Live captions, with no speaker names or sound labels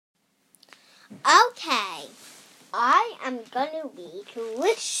Okay, I am going to read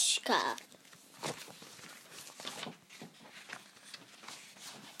Whisper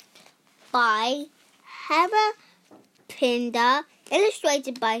by Heather Pinder,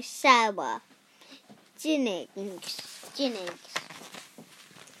 illustrated by Sarah Jennings.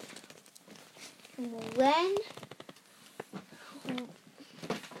 When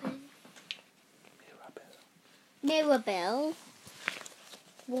Mirabelle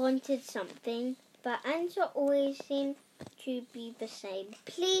wanted something, the answer always seemed to be the same.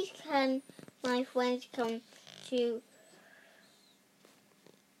 Please can my friends come to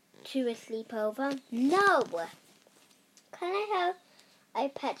a sleepover? No. Can I have a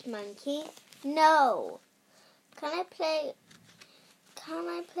pet monkey? No. Can I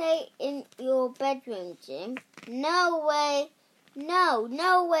play in your bedroom, Jim? No way. No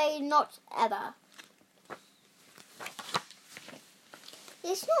way, not ever.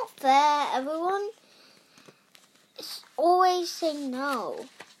 It's not fair, everyone. It's always saying no.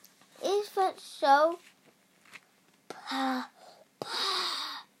 Is that so?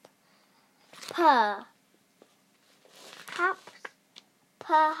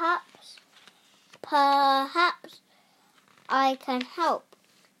 Perhaps I can help,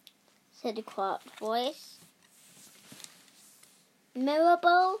 said a quiet voice.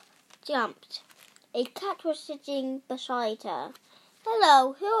 Mirabelle jumped. A cat was sitting beside her.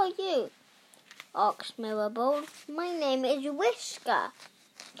 Hello, who are you? Asked Mirabelle. My name is Whisper.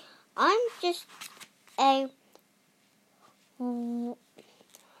 I'm just a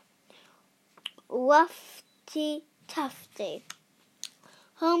roughy tufty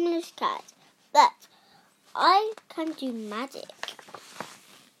homeless cat, but I can do magic.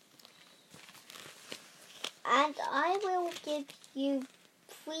 And I will give you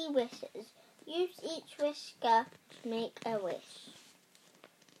 3 wishes. Use each whisker to make a wish.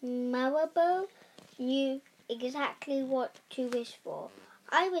 Mirabelle knew exactly what to wish for.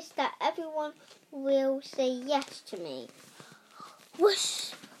 I wish that everyone will say yes to me.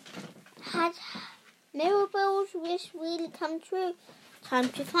 Whoosh! Had Mirabelle's wish really come true? Time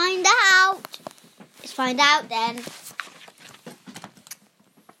to find out. Let's find out then.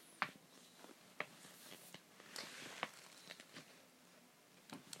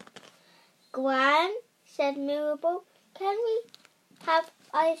 Gran, said Mirabelle, can we have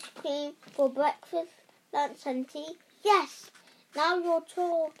ice cream for breakfast, lunch and tea? Yes, now you're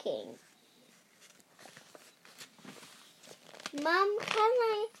talking. Mum,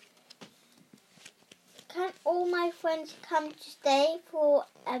 can all my friends come to stay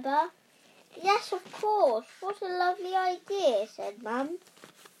forever? Yes, of course. What a lovely idea, said Mum.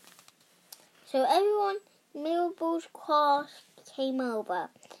 So everyone in Mirabelle's class came over.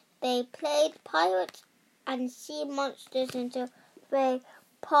 They played pirates and sea monsters until they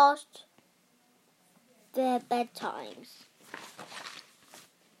passed their bedtimes.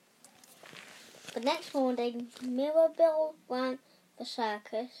 The next morning, Mirabelle ran the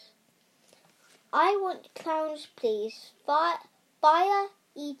circus. I want clowns, please. Fire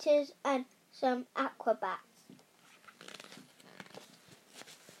eaters and some acrobats.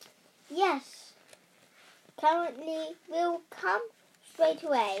 Yes, currently will come straight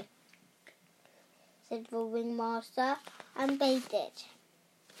away, said the ringmaster, and they did.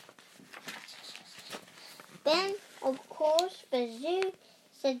 Then, of course, the zoo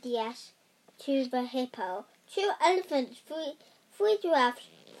said yes to the hippo. 2 elephants, 3 giraffes,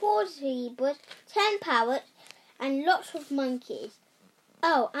 4 zebras, 10 parrots, and lots of monkeys.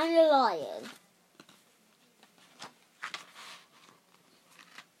 Oh, and a lion.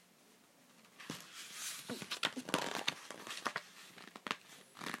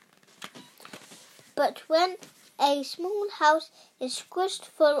 But when a small house is squished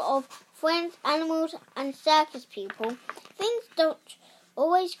full of friends, animals, and circus people, things don't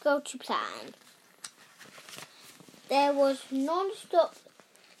always go to plan. There was non-stop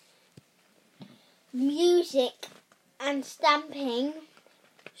music and stamping,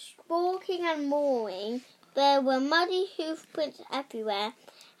 squawking and mooing. There were muddy hoof prints everywhere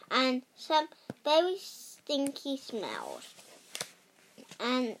and some very stinky smells.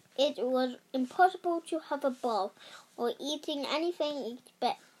 And it was impossible to have a bath or eating anything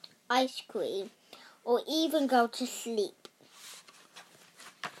except ice cream or even go to sleep.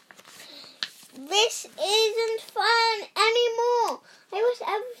 This isn't fun anymore. I wish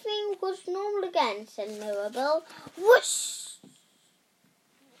everything was normal again, said Mirabelle. Whoosh!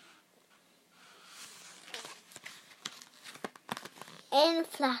 In a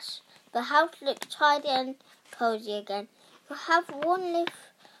flash, the house looked tidy and cozy again. You have 1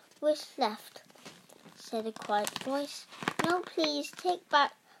 wish left, said a quiet voice. No, please, take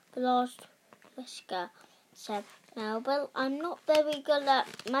back the last Whisker, said Mirabel. I'm not very good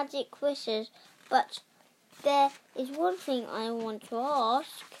at magic wishes, but there is one thing I want to ask.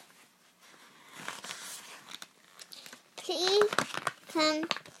 Please, can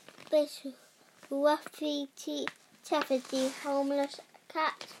this roughy, taffety, homeless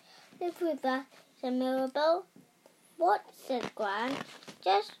cat live with us, said Mirabel. What, said Gran.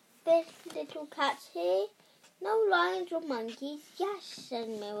 Just this little cat here? No lions or monkeys? Yes, said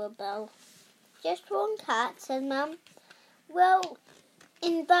Mirabel. Just one cat, said Mum. Well,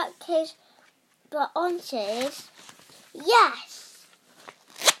 in that case, the answer is yes.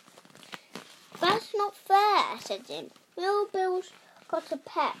 That's not fair, said Jim. Mirabel's got a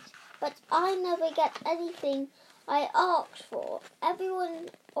pet, but I never get anything I ask for. Everyone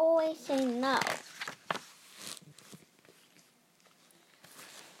always says no.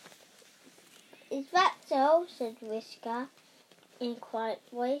 Is that so? Said Whisker in a quiet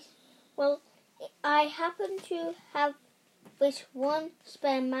voice. Well, I happen to have this one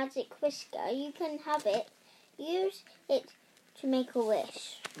spare magic whisker. You can have it. Use it to make a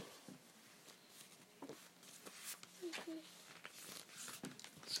wish.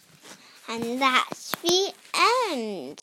 And that's the end.